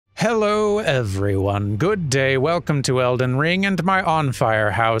Hello everyone, good day, welcome to Elden Ring and my on-fire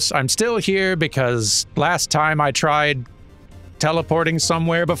house. I'm still here because last time I tried teleporting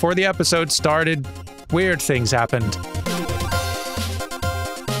somewhere before the episode started, weird things happened.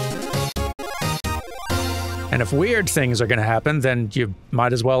 And if weird things are gonna happen, then you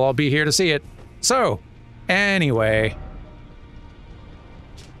might as well all be here to see it. So, anyway.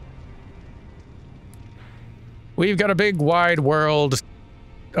 We've got a big wide world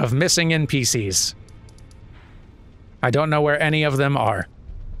of missing NPCs. I don't know where any of them are.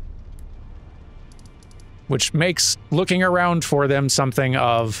 Which makes looking around for them something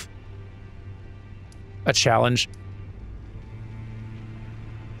of a challenge.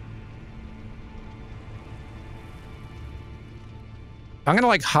 I'm gonna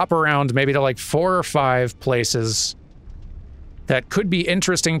like hop around maybe to like 4 or 5 places that could be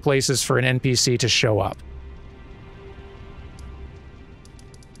interesting places for an NPC to show up.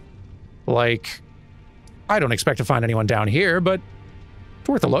 Like, I don't expect to find anyone down here, but it's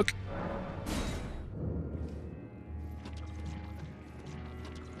worth a look.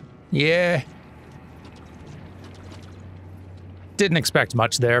 Yeah. Didn't expect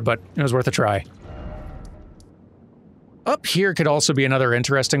much there, but it was worth a try. Up here could also be another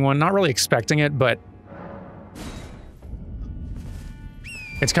interesting one. Not really expecting it, but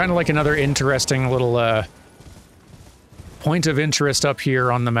it's kind of like another interesting little point of interest up here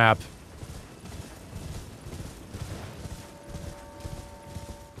on the map.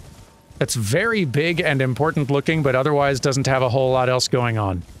 It's very big and important looking, but otherwise doesn't have a whole lot else going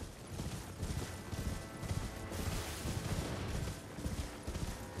on.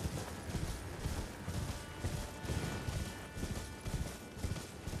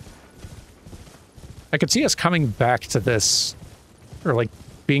 I could see us coming back to this, or like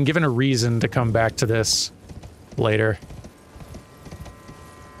being given a reason to come back to this later.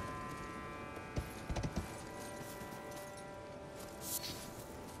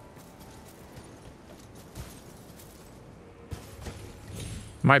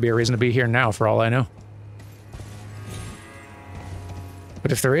 Might be a reason to be here now, for all I know.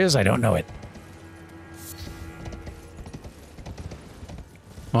 But if there is, I don't know it.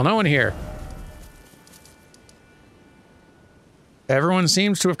 Well, no one here. Everyone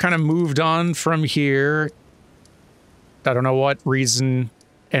seems to have kind of moved on from here. I don't know what reason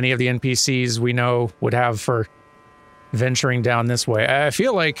any of the NPCs we know would have for venturing down this way. I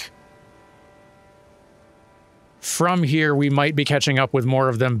feel like from here, we might be catching up with more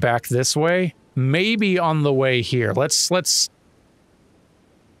of them back this way. Maybe on the way here. Let's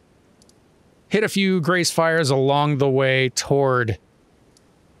hit a few grace fires along the way toward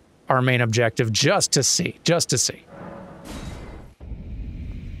our main objective, just to see.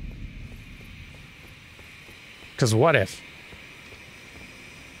 Because what if?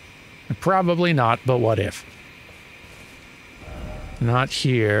 Probably not, but what if? Not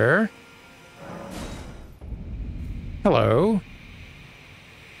here. Hello.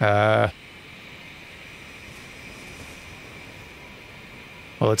 Well,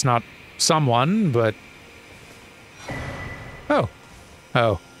 it's not someone, but... Oh.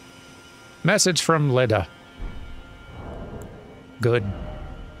 Message from Leda. Good.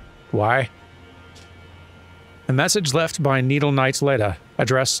 Why? A message left by Needle Knight Leda,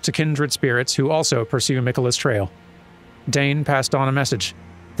 addressed to kindred spirits who also pursue Miquella's trail. Dane passed on a message.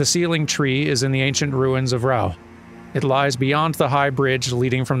 The sealing tree is in the ancient ruins of Rao. It lies beyond the high bridge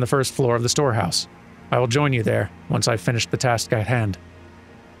leading from the first floor of the storehouse. I will join you there once I've finished the task at hand.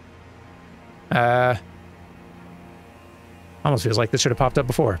 Almost feels like this should have popped up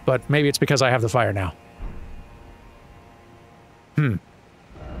before, but maybe it's because I have the fire now.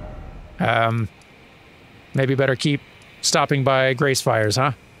 Maybe better keep stopping by grace fires,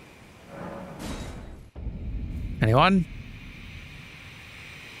 huh? Anyone?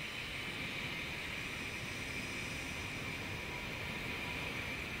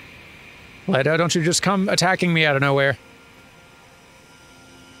 Leda, don't you just come attacking me out of nowhere.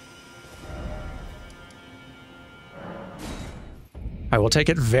 I will take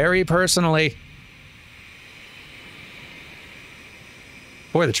it very personally.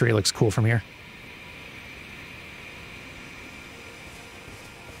 Boy, the tree looks cool from here.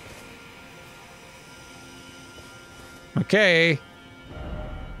 Okay.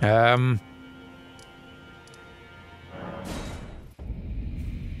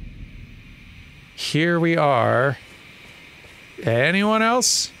 Here we are. Anyone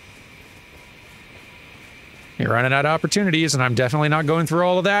else? You're running out of opportunities, and I'm definitely not going through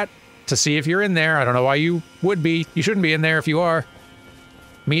all of that to see if you're in there. I don't know why you would be. You shouldn't be in there if you are.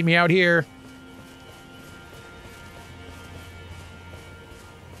 Meet me out here.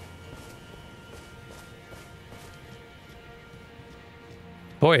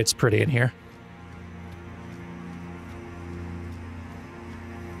 Boy, it's pretty in here.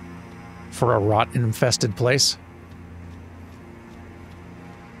 For a rot-infested place.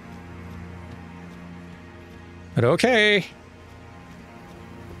 But okay.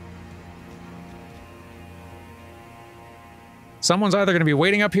 Someone's either going to be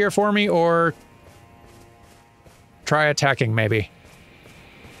waiting up here for me or try attacking, maybe.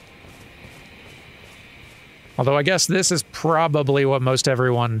 Although I guess this is probably what most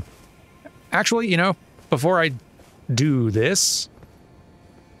everyone... Actually, you know, before I do this...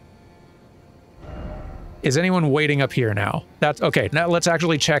 Is anyone waiting up here now? That's okay. Now let's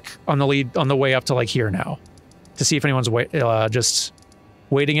actually check on the way up to like here now, to see if anyone's just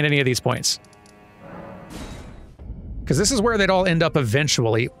waiting at any of these points. Because this is where they'd all end up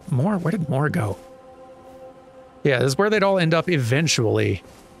eventually. Where did more go? Yeah, this is where they'd all end up eventually.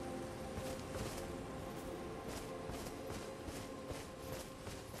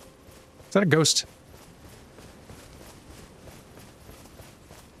 Is that a ghost?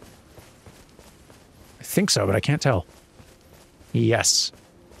 I think so, but I can't tell. Yes.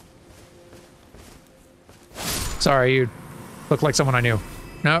 Sorry, you look like someone I knew.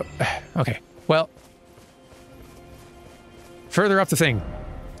 No? Okay. Well. Further up the thing.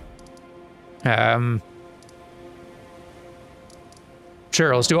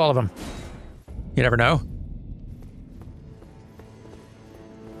 Sure, let's do all of them. You never know.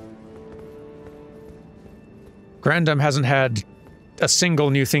 Grandam hasn't had a single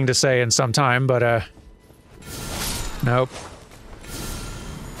new thing to say in some time, but, nope.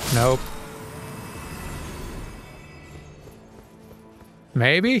 Nope.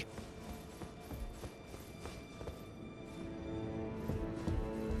 Maybe?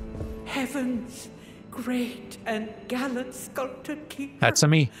 Heaven's great and gallant sculpted keeper. That's a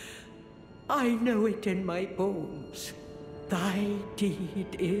me. I know it in my bones. Thy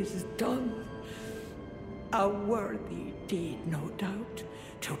deed is done. A worthy deed, no doubt,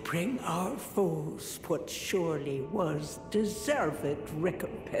 to bring our foes what surely was deserved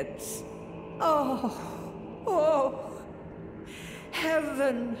recompense. Oh,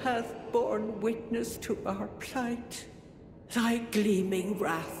 heaven hath borne witness to our plight. Thy gleaming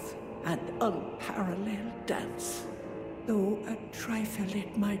wrath and unparalleled dance. Though a trifle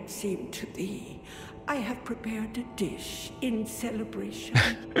it might seem to thee, I have prepared a dish in celebration.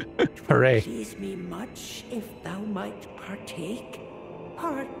 Hooray. It would please me much if thou might partake.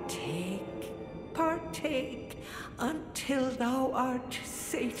 Partake, until thou art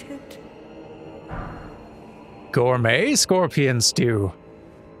sated. Gourmet scorpion stew.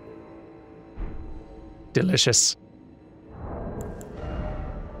 Delicious.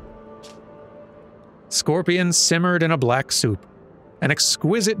 Scorpion simmered in a black soup. An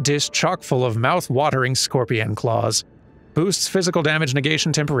exquisite dish chock full of mouth-watering scorpion claws. Boosts physical damage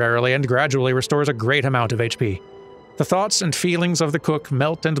negation temporarily and gradually restores a great amount of HP. The thoughts and feelings of the cook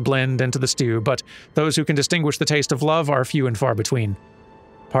melt and blend into the stew, but those who can distinguish the taste of love are few and far between.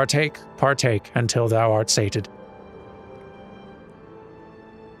 Partake, until thou art sated.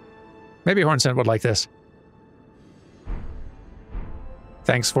 Maybe Hornsent would like this.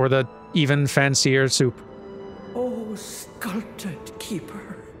 Thanks for the even fancier soup. O sculpted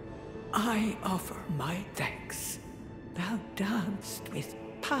keeper, I offer my thanks. Thou danced with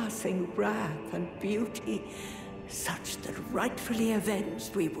passing wrath and beauty, such that rightfully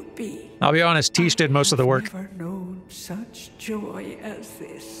avenged we would be. I'll be honest, Tish did most of the work. I've never known such joy as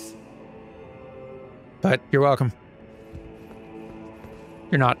this. But you're welcome.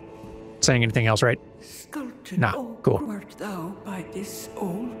 You're not saying anything else, right? Sculpted Nah, oak cool. wert thou by this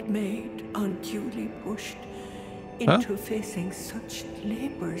old maid unduly pushed into facing such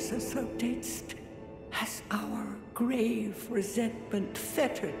labors as thou didst? Has our grave resentment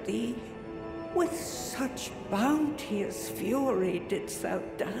fettered thee? With such bounteous fury didst thou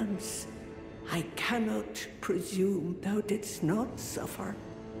dance. I cannot presume thou didst not suffer.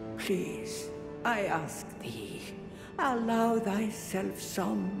 Please, I ask thee, allow thyself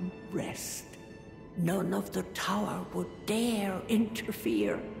some rest. None of the tower would dare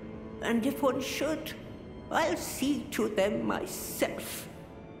interfere, and if one should, I'll see to them myself.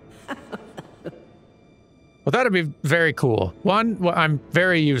 Well, that'd be very cool. One, well, I'm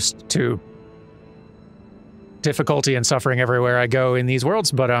very used to difficulty and suffering everywhere I go in these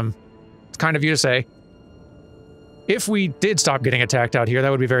worlds, but it's kind of you to say. If we did stop getting attacked out here, that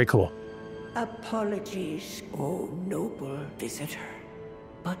would be very cool. Apologies, O noble visitor,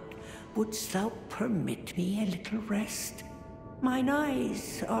 but wouldst thou permit me a little rest? Mine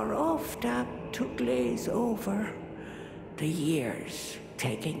eyes are oft apt to glaze over. The years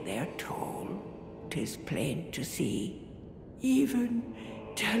taking their toll, 'tis plain to see. Even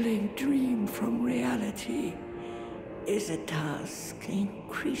Telling dream from reality is a task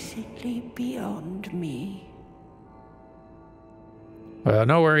increasingly beyond me. Well,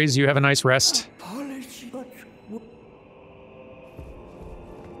 no worries. You have a nice rest. Apology, but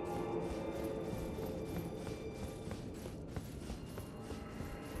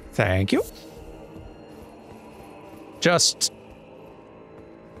Thank you. Just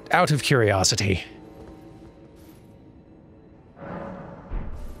out of curiosity.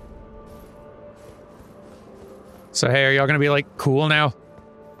 So hey, are y'all gonna be like cool now?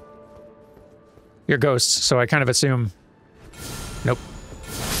 You're ghosts, so I kind of assume. Nope.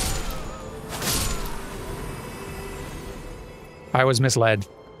 I was misled.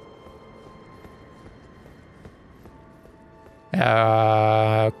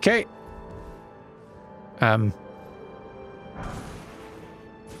 Okay.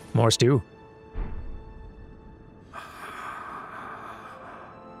 More stew.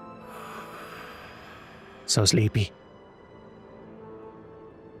 So sleepy.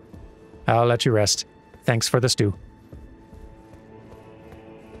 I'll let you rest. Thanks for the stew.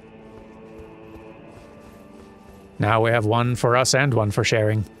 Now we have one for us and one for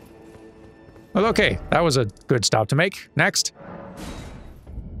sharing. Well, okay, that was a good stop to make. Next.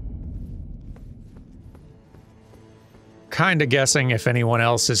 Kinda guessing if anyone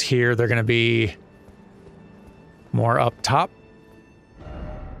else is here, they're gonna be more up top.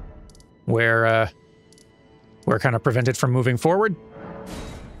 Where, we're kind of prevented from moving forward.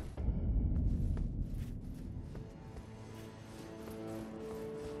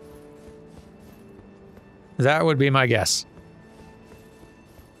 That would be my guess.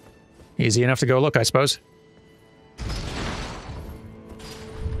 Easy enough to go look, I suppose.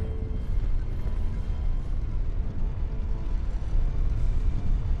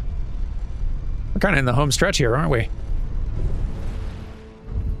 We're kind of in the home stretch here, aren't we?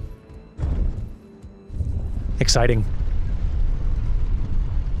 Exciting.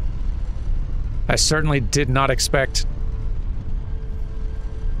 I certainly did not expect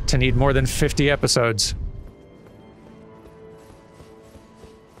to need more than 50 episodes.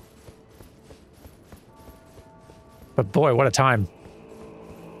 But boy, what a time.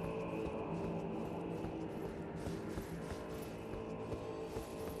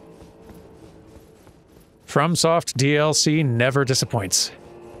 FromSoft DLC never disappoints.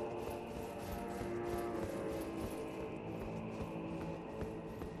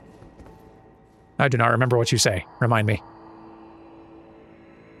 I do not remember what you say. Remind me.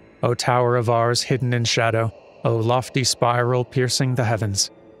 O tower of ours hidden in shadow, O lofty spiral piercing the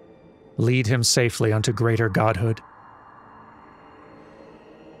heavens, lead him safely unto greater godhood.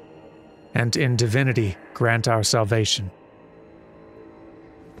 And in divinity grant our salvation.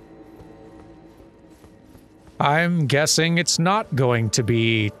 I'm guessing it's not going to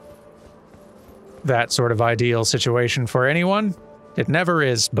be that sort of ideal situation for anyone. It never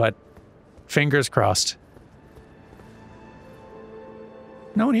is, but fingers crossed.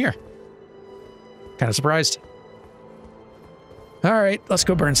 No one here. Kind of surprised. All right, let's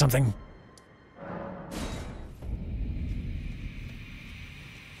go burn something.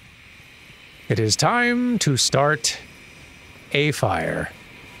 It is time to start a fire.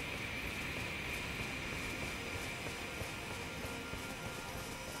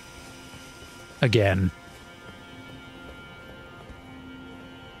 Again.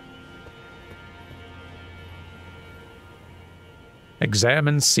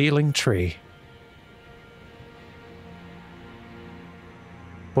 Examine ceiling tree.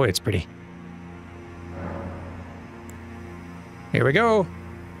 Boy, it's pretty. Here we go.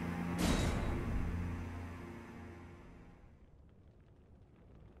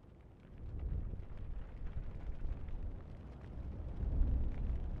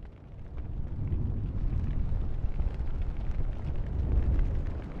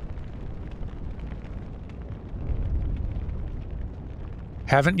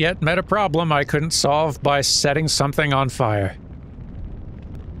 Haven't yet met a problem I couldn't solve by setting something on fire.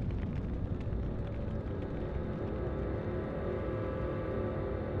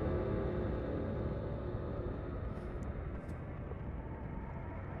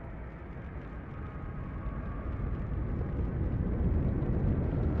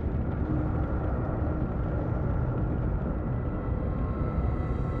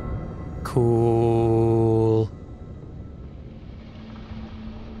 Cool.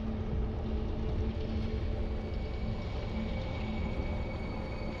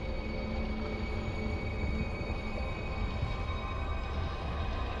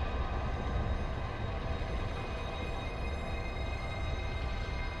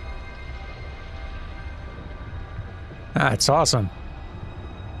 That's awesome.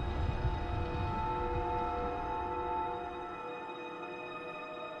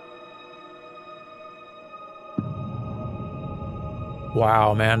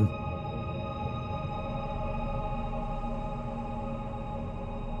 Wow, man.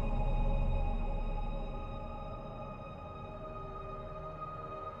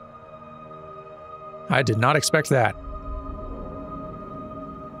 I did not expect that.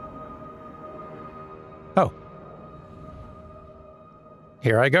 Oh.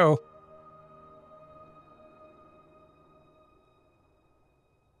 Here I go.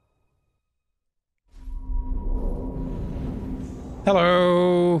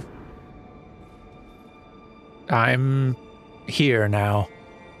 Hello. I'm here now.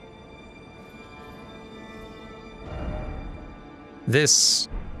 This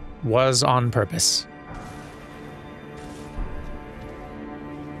was on purpose.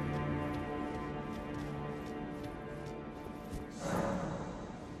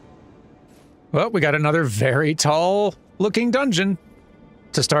 Well, we got another very tall looking dungeon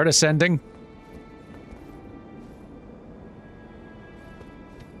to start ascending.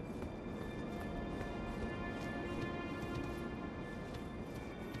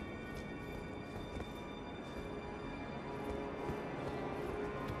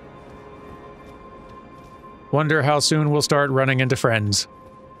 Wonder how soon we'll start running into friends.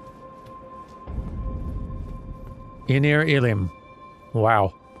 Enir-Ilim.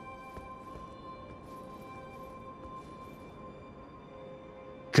 Wow.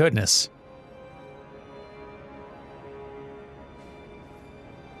 Goodness.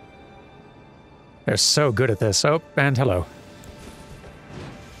 They're so good at this. Oh, and hello.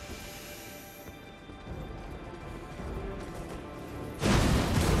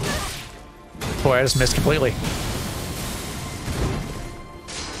 Boy, I just missed completely.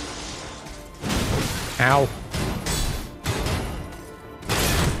 Ow.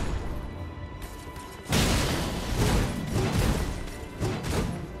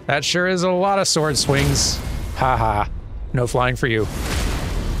 That sure is a lot of sword swings. Haha. No flying for you.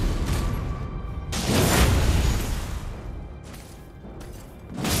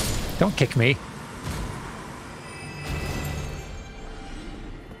 Don't kick me.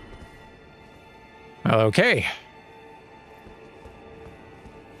 Okay.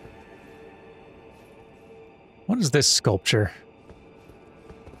 What is this sculpture?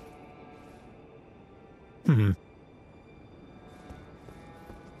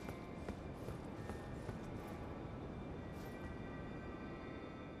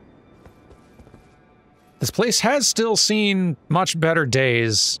 This place has still seen much better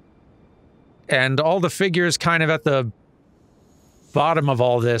days, and all the figures kind of at the bottom of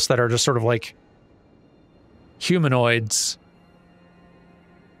all this that are just sort of like humanoids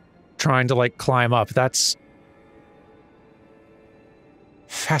trying to like climb up. That's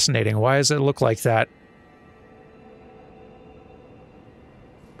fascinating. Why does it look like that?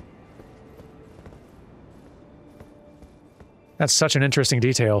 That's such an interesting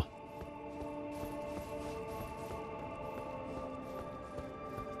detail.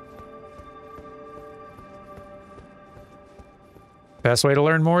 Best way to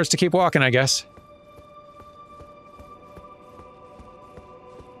learn more is to keep walking, I guess.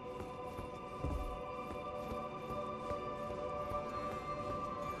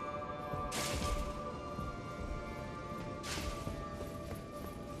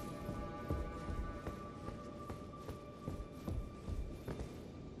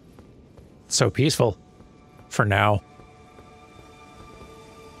 So peaceful. For now.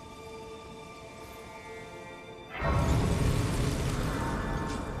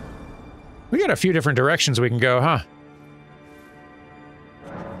 We got a few different directions we can go, huh?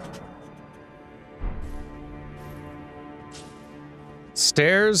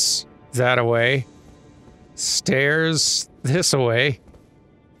 Stairs that away. Stairs this away.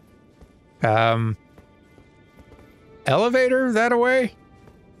 Elevator that away?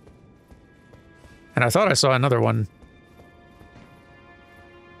 And I thought I saw another one.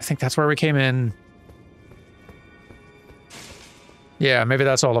 I think that's where we came in. Yeah, maybe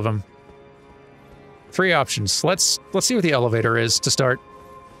that's all of them. 3 options. Let's see what the elevator is to start.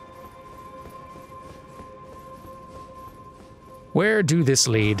 Where do this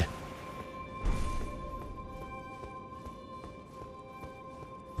lead?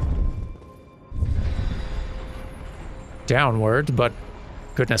 Downward, but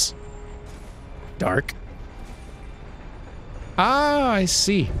goodness. Dark. Ah, I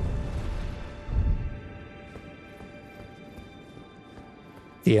see.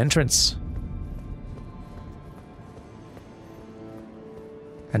 The entrance.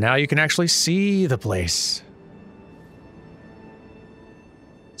 And now you can actually see the place.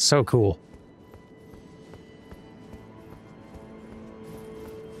 So cool.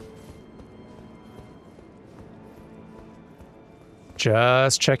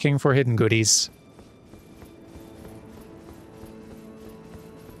 Just checking for hidden goodies.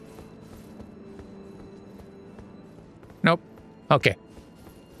 Nope. Okay.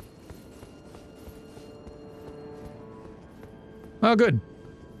 Oh, good.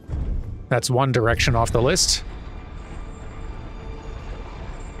 That's one direction off the list.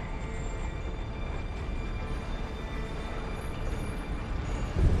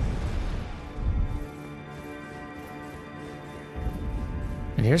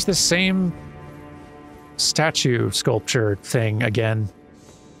 And here's the same statue sculpture thing again.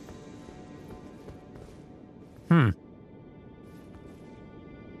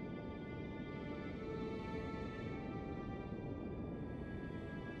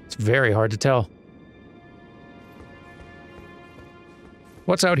 It's very hard to tell.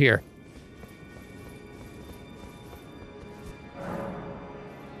 What's out here?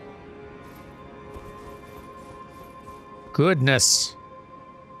 Goodness.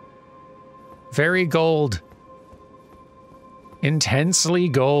 Very gold. Intensely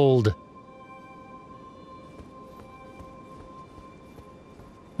gold.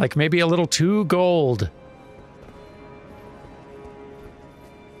 Like maybe a little too gold.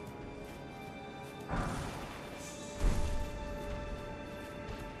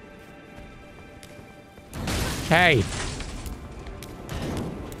 Hey.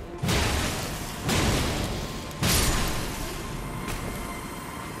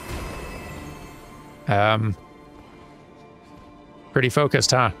 Pretty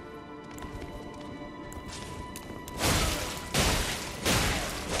focused, huh?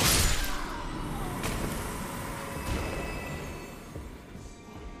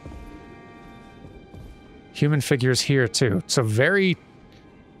 Human figures here, too. So very...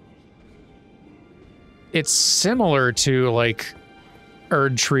 It's similar to, like,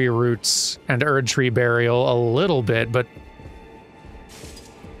 Erdtree roots and Erdtree burial a little bit, but...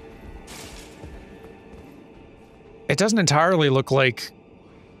 It doesn't entirely look like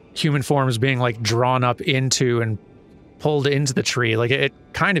human forms being, like, drawn up into and pulled into the tree. Like, it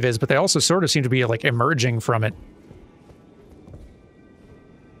kind of is, but they also sort of seem to be, like, emerging from it.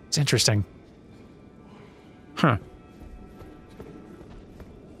 It's interesting. Huh.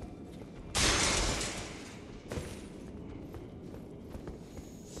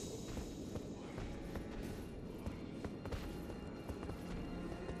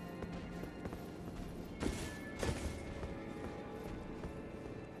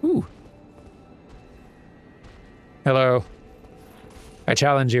 Ooh. Hello. I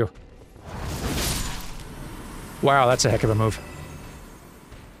challenge you. Wow, that's a heck of a move.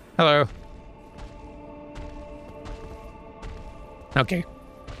 Hello. Okay.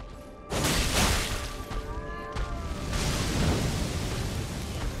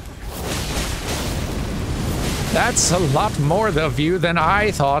 That's a lot more of you than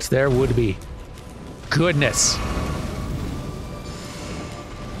I thought there would be. Goodness.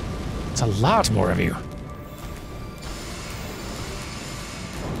 It's a lot more of you.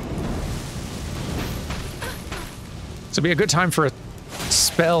 This would be a good time for a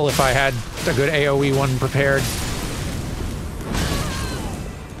spell if I had a good AoE one prepared.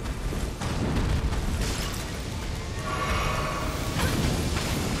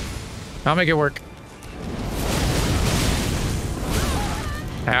 I'll make it work.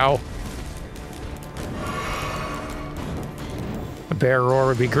 Ow. A bear roar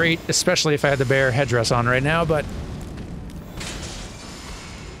would be great, especially if I had the bear headdress on right now, but...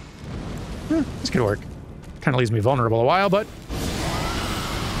 this could work. Kind of leaves me vulnerable a while, but...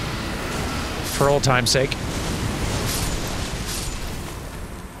 for old time's sake.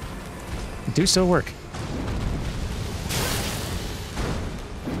 Do still work.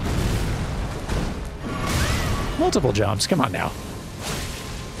 Multiple jumps, come on now.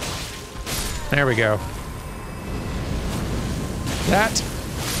 There we go. That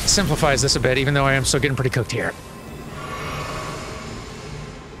simplifies this a bit, even though I am still getting pretty cooked here.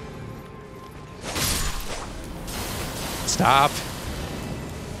 Stop.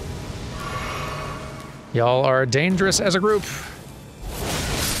 Y'all are dangerous as a group.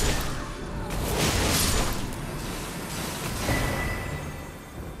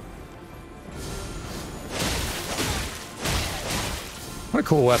 What a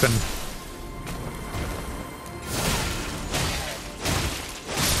cool weapon.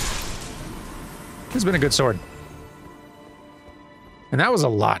 This has been a good sword. And that was a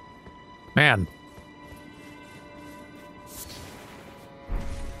lot. Man.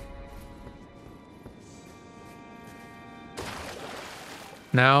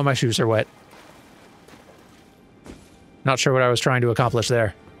 Now my shoes are wet. Not sure what I was trying to accomplish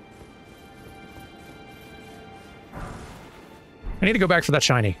there. I need to go back for that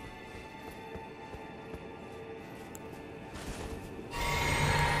shiny.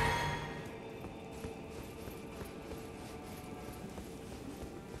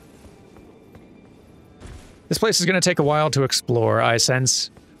 This place is going to take a while to explore, I sense.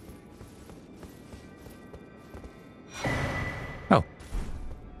 Oh.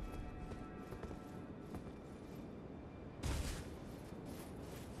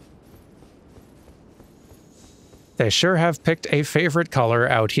 They sure have picked a favorite color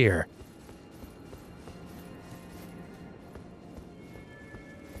out here.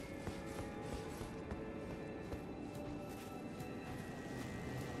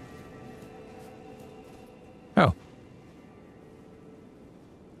 Oh.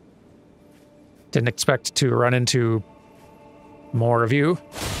 Didn't expect to run into more of you.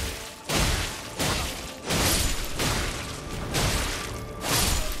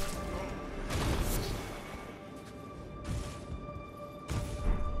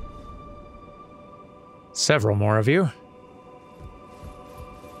 Several more of you.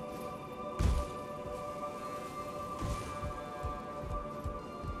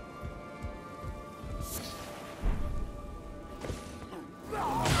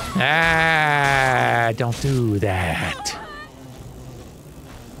 Ah, don't do that.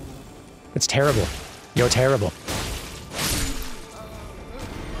 It's terrible. You're terrible.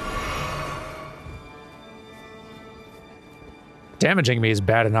 Damaging me is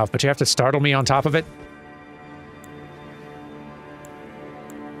bad enough, but you have to startle me on top of it?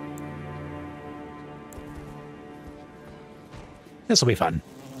 This'll be fun.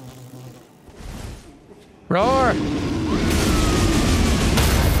 Roar!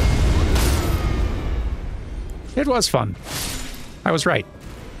 It was fun. I was right.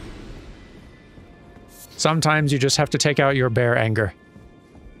 Sometimes you just have to take out your bear anger.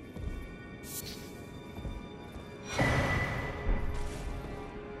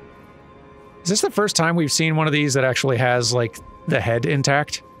 Is this the first time we've seen one of these that actually has, like, the head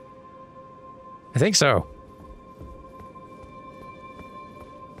intact? I think so.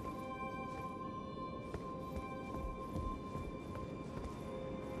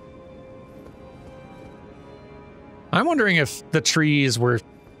 I'm wondering if the trees we're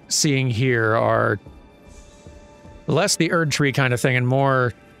seeing here are less the Erdtree kind of thing and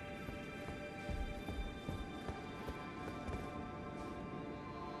more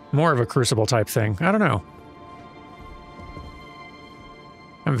of a Crucible type thing. I don't know.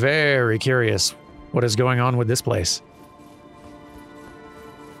 I'm very curious what is going on with this place.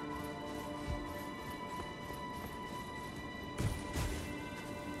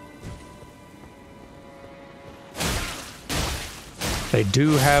 They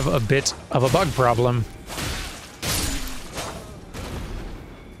do have a bit of a bug problem.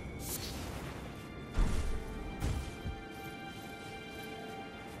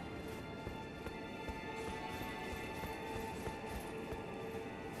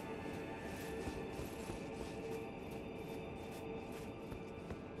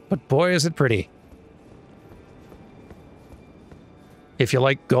 But boy, is it pretty. If you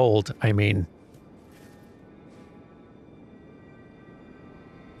like gold, I mean.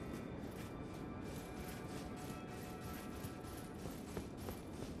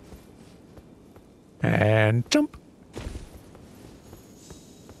 And jump.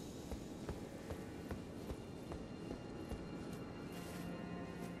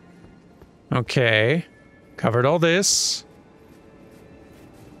 Okay. Covered all this.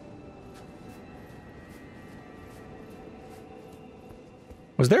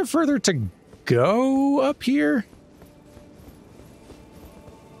 Was there further to go up here?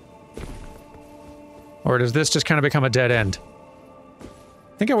 Or does this just kind of become a dead end?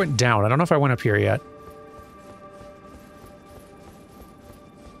 I think I went down. I don't know if I went up here yet.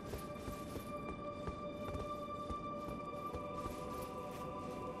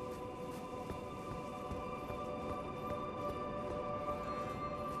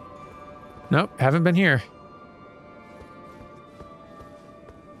 Nope, haven't been here.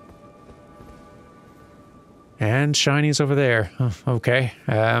 And Shiny's over there. Oh, okay.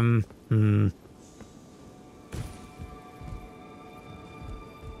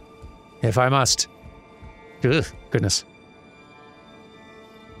 If I must. Ugh, goodness.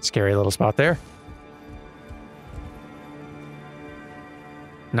 Scary little spot there.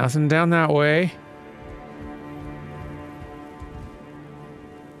 Nothing down that way.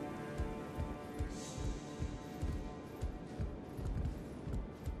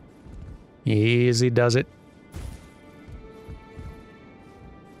 Easy does it.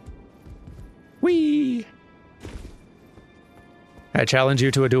 Whee! I challenge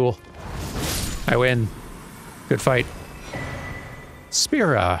you to a duel. I win. Good fight.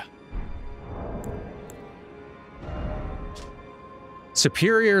 Spira.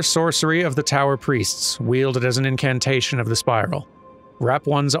 Superior sorcery of the Tower Priests, wielded as an incantation of the spiral. Wrap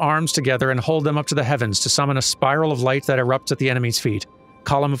one's arms together and hold them up to the heavens to summon a spiral of light that erupts at the enemy's feet.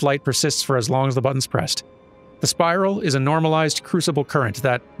 Column of light persists for as long as the button's pressed. The spiral is a normalized crucible current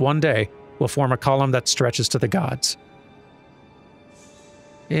that, one day, will form a column that stretches to the gods.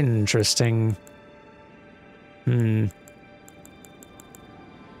 Interesting.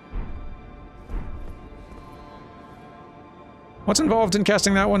 What's involved in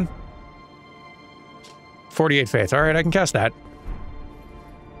casting that one? 48 faith. Alright, I can cast that.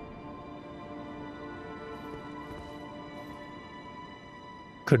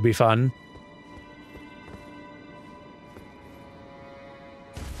 Could be fun.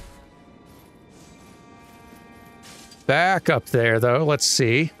 Back up there, though. Let's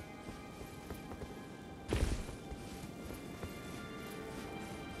see.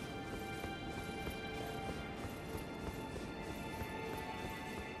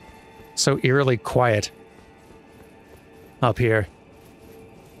 So eerily quiet up here.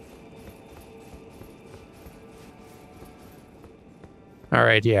 All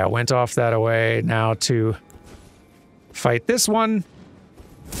right, yeah, went off that away. Now to fight this one.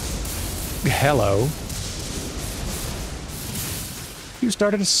 Hello. You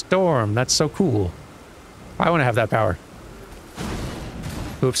started a storm. That's so cool. I want to have that power.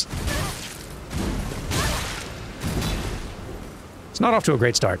 Oops. It's not off to a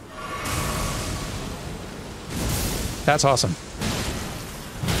great start. That's awesome.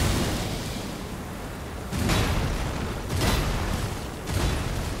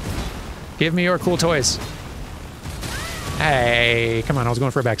 Give me your cool toys. Hey, come on, I was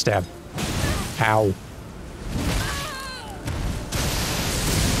going for a backstab. Ow.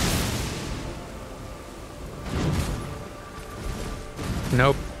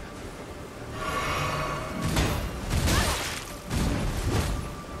 Nope.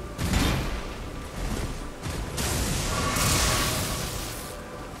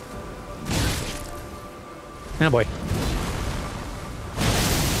 Oh boy.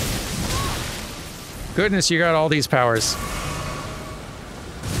 Goodness, you got all these powers.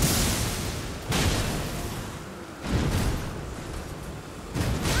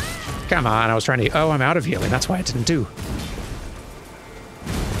 Come on, I was trying to... Oh, I'm out of healing. That's why I didn't do.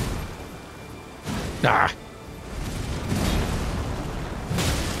 Ah.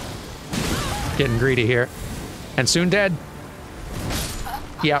 Getting greedy here. And soon dead.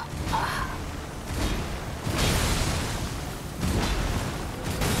 Yep.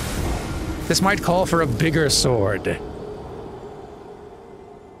 This might call for a bigger sword.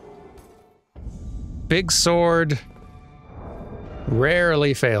 Big sword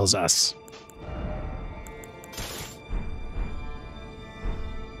rarely fails us.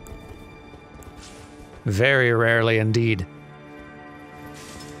 Very rarely indeed.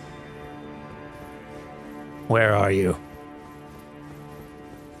 Where are you?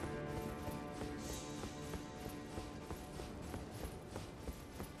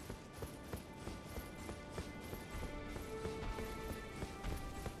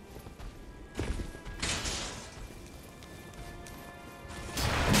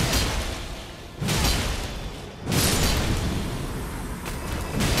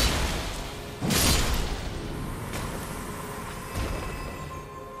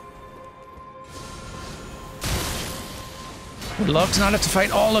 Would love to not have to fight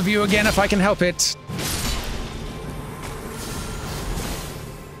all of you again if I can help it.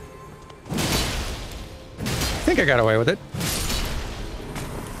 I think I got away with it.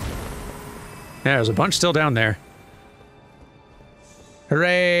 Yeah, there's a bunch still down there.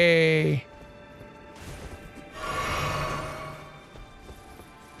 Hooray!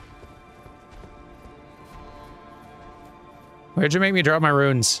 Where'd you make me drop my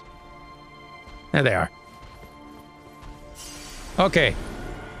runes? There they are. Okay.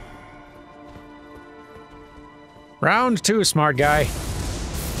 Round 2, smart guy.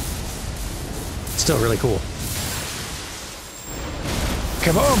 Still really cool.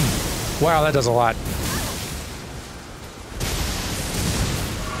 Kaboom! Wow, that does a lot.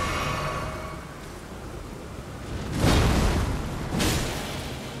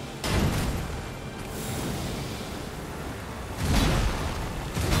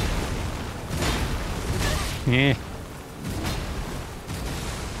 Eh.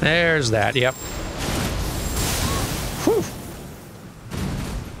 There's that, yep. Whew.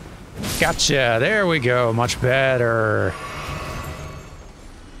 Gotcha, there we go, much better.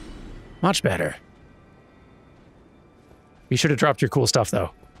 Much better. You should have dropped your cool stuff,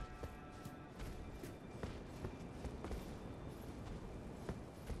 though.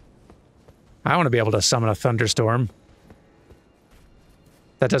 I want to be able to summon a thunderstorm.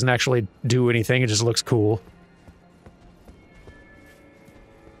 That doesn't actually do anything, it just looks cool.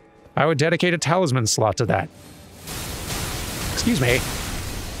 I would dedicate a talisman slot to that. Excuse me.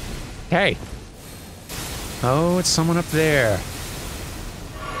 Hey. Oh, it's someone up there.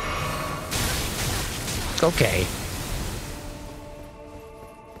 Okay.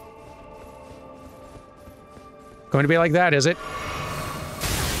 Going to be like that, is it?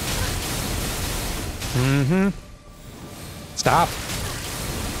 Mm-hmm. Stop.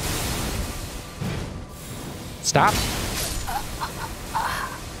 Stop.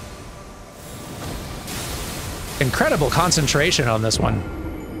 Incredible concentration on this one.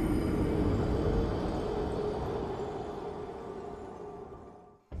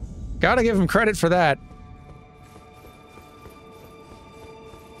 Gotta give him credit for that.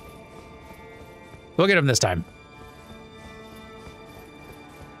 We'll get him this time.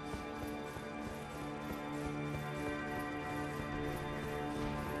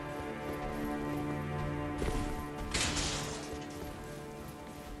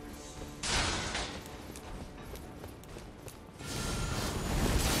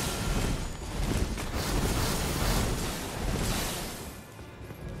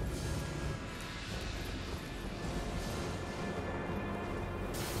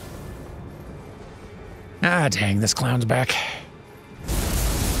 Ah, dang, this clown's back.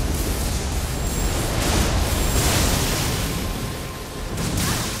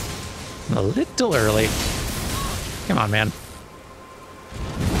 A little early. Come on, man.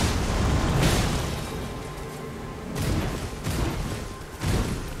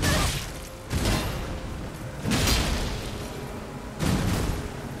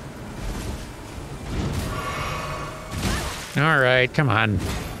 All right, come on.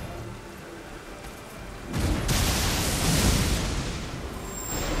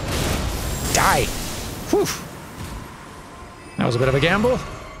 Die! Whew! That was a bit of a gamble,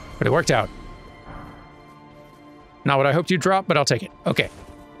 but it worked out. Not what I hoped you'd drop, but I'll take it. Okay.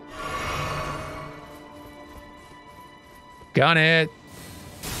 Gun it.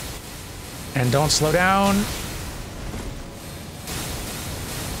 And don't slow down.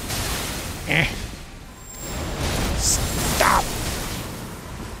 Stop!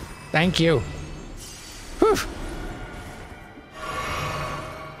 Thank you. Whew!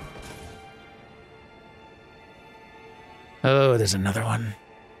 Oh, there's another one.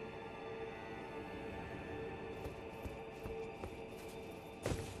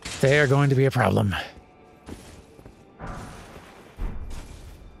 They are going to be a problem.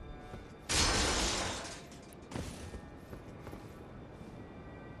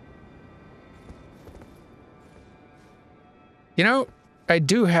 You know, I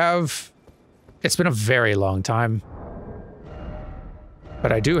do have... It's been a very long time.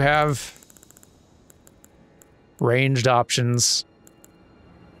 But I do have... ranged options.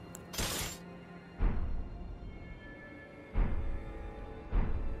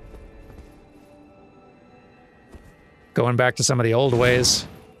 Going back to some of the old ways.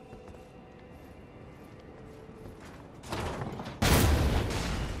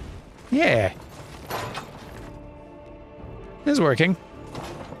 Yeah. It's working.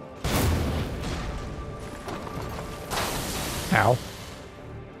 Ow.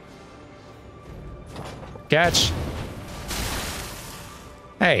 Catch.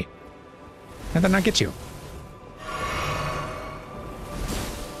 Hey. How did I not get you?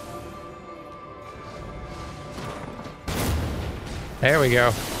 There we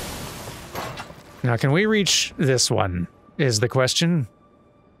go. Now, can we reach this one, is the question.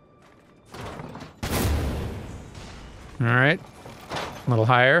 All right. A little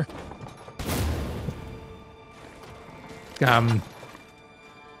higher.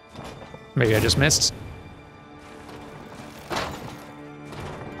 Maybe I just missed.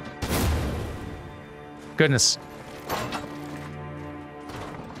 Goodness.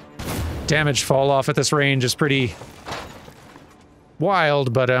 Damage fall off at this range is pretty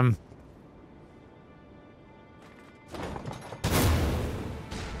wild, but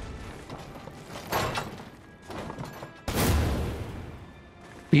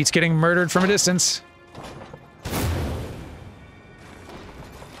beats getting murdered from a distance.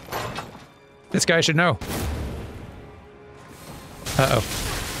 This guy should know. Uh-oh.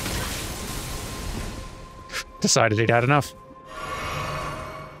 Decided he'd had enough.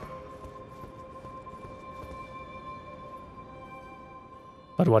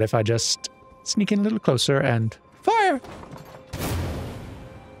 But what if I just sneak in a little closer and fire?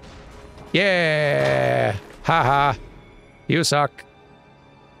 Yeah! Haha. You suck.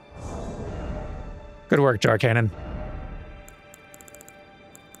 Good work, Jar Cannon.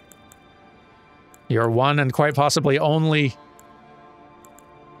 Your one and quite possibly only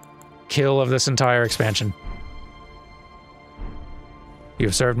kill of this entire expansion.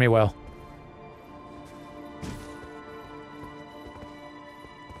 You've served me well.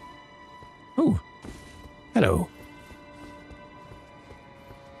 Ooh. Hello.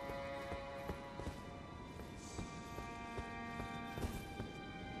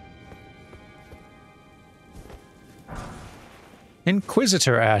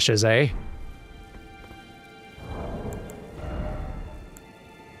 Inquisitor ashes, eh?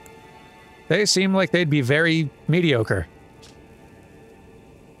 They seem like they'd be very mediocre.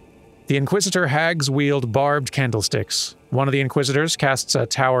 The Inquisitor hags wield barbed candlesticks. One of the Inquisitors casts a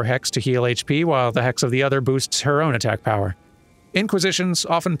tower hex to heal HP, while the hex of the other boosts her own attack power. Inquisitions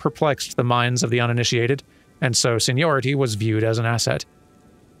often perplexed the minds of the uninitiated, and so seniority was viewed as an asset.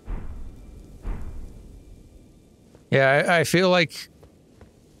 Yeah, I feel like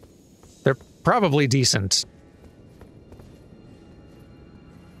they're probably decent.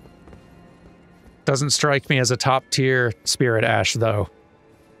 Doesn't strike me as a top-tier Spirit Ash, though.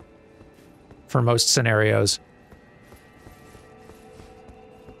 For most scenarios.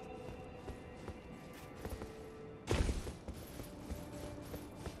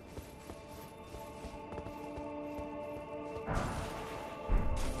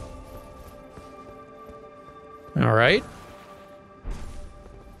 All right.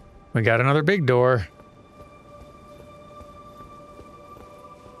 We got another big door.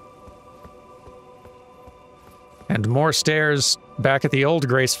 And more stairs back at the old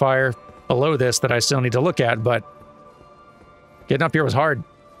Grace Fire below this that I still need to look at, but getting up here was hard.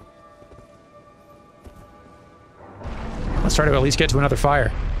 Let's try to at least get to another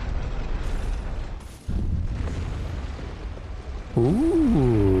fire.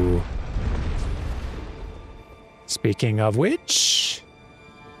 Ooh. Speaking of which...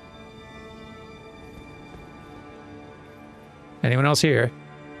 anyone else here?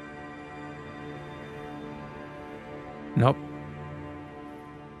 Nope.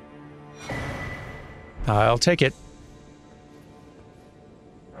 I'll take it.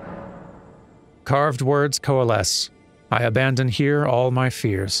 Carved words coalesce. I abandon here all my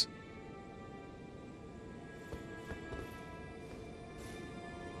fears.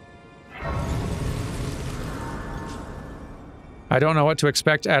 I don't know what to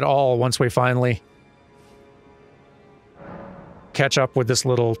expect at all once we finally catch up with this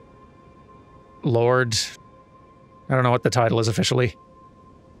little lord. I don't know what the title is officially.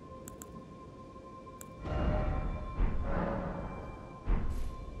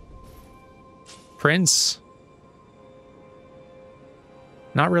 Prince?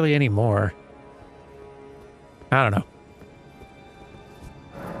 Not really anymore. I don't know.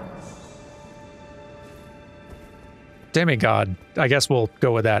 Demigod. I guess we'll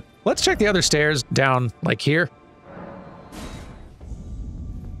go with that. Let's check the other stairs down, like here.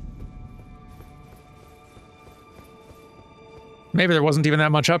 Maybe there wasn't even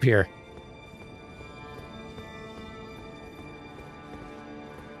that much up here.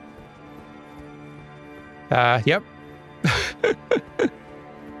 Yep.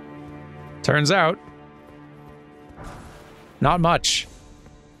 Turns out, not much.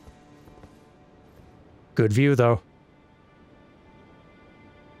 Good view, though.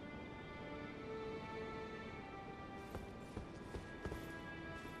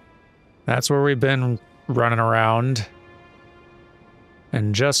 That's where we've been running around.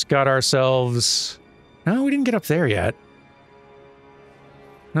 And just got ourselves... No, we didn't get up there yet.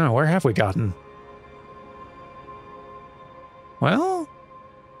 No, where have we gotten? Well,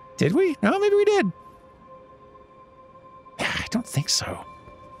 did we? No, maybe we did. I don't think so.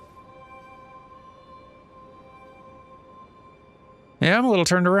 Yeah, I'm a little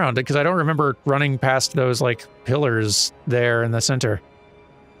turned around because I don't remember running past those, like, pillars there in the center.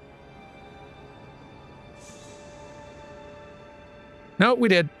 No, we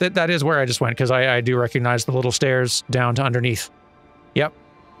did. That is where I just went, because I do recognize the little stairs down to underneath. Yep.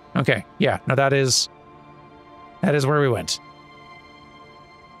 Okay, yeah. No, that is where we went.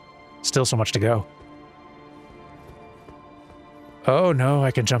 Still so much to go. Oh no,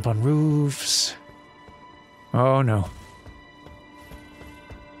 I can jump on roofs. Oh no.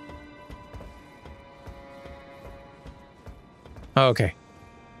 Okay.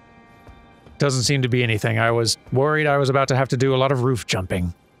 Doesn't seem to be anything. I was worried I was about to have to do a lot of roof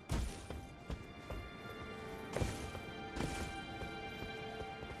jumping.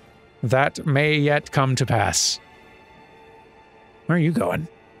 That may yet come to pass. Where are you going?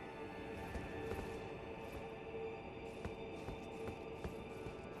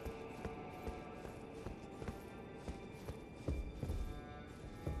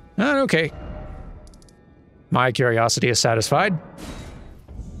 Okay. My curiosity is satisfied.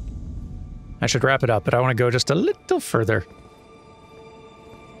 I should wrap it up, but I want to go just a little further.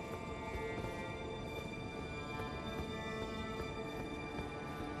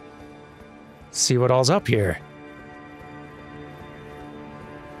 See what all's up here.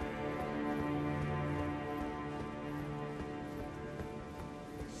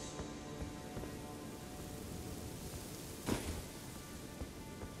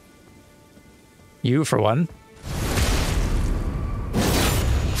 You, for one.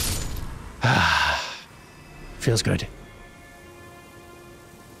 Feels good.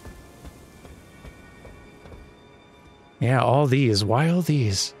 Yeah, all these. Why all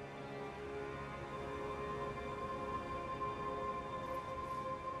these?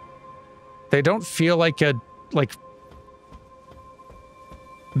 They don't feel like a... like...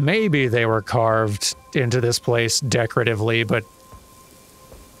 Maybe they were carved into this place decoratively, but...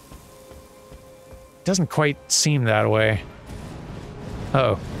 it doesn't quite seem that way.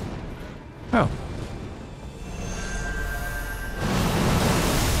 Uh-oh. Oh.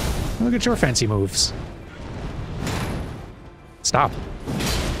 Look at your fancy moves. Stop.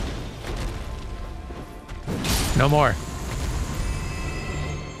 No more.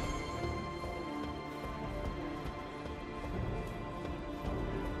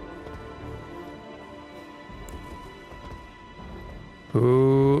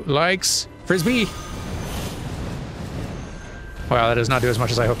 Who likes Frisbee? Wow, that does not do as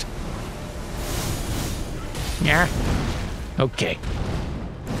much as I hoped. Yeah. Okay.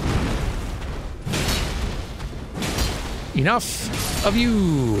 Enough of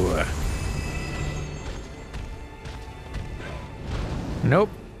you. Nope.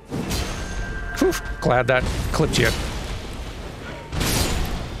 Whew, glad that clipped you.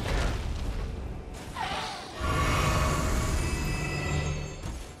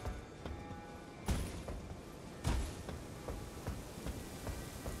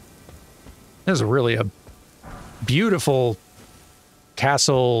 This is really a beautiful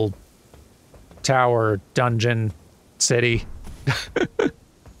castle, tower, dungeon, city.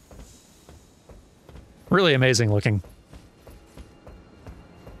 Really amazing looking.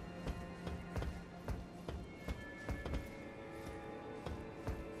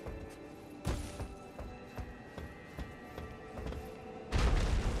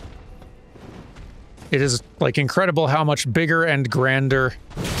 It is, like, incredible how much bigger and grander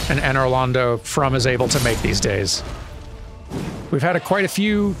an Enir-Londo From is able to make these days. We've had quite a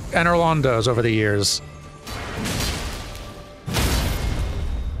few Enir-Londos over the years.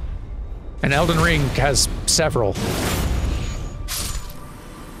 And Elden Ring has several.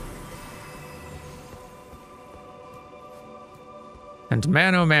 And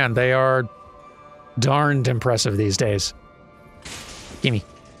man, oh man, they are darned impressive these days. Gimme.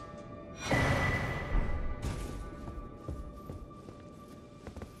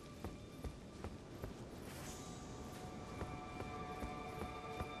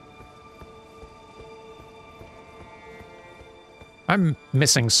 I'm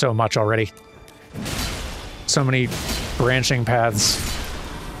missing so much already. So many branching paths.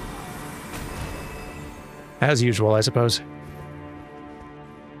 As usual, I suppose.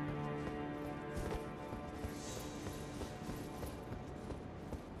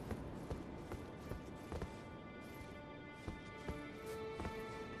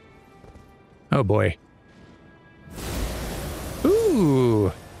 Oh boy.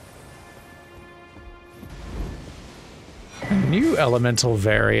 Ooh! A new elemental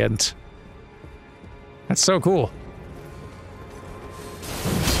variant. That's so cool.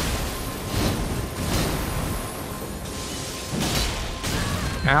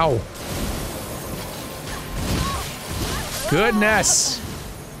 Ow. Goodness!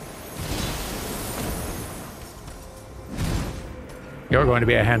 You're going to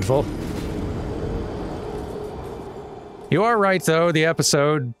be a handful. You are right, though. The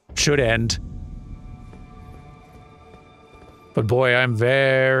episode should end. But boy, I'm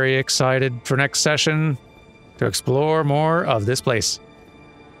very excited for next session to explore more of this place.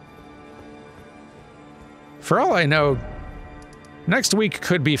 For all I know, next week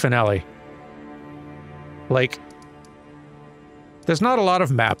could be finale. Like, there's not a lot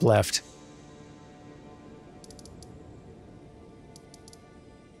of map left.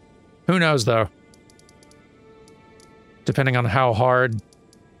 Who knows, though? Depending on how hard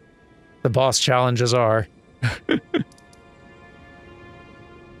the boss challenges are.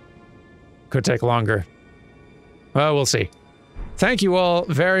 Could take longer. Well, we'll see. Thank you all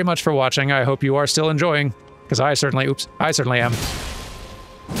very much for watching. I hope you are still enjoying, because I certainly am.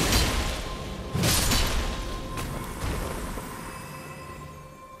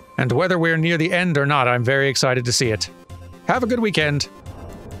 And whether we're near the end or not, I'm very excited to see it. Have a good weekend.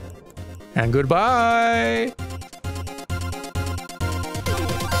 And goodbye!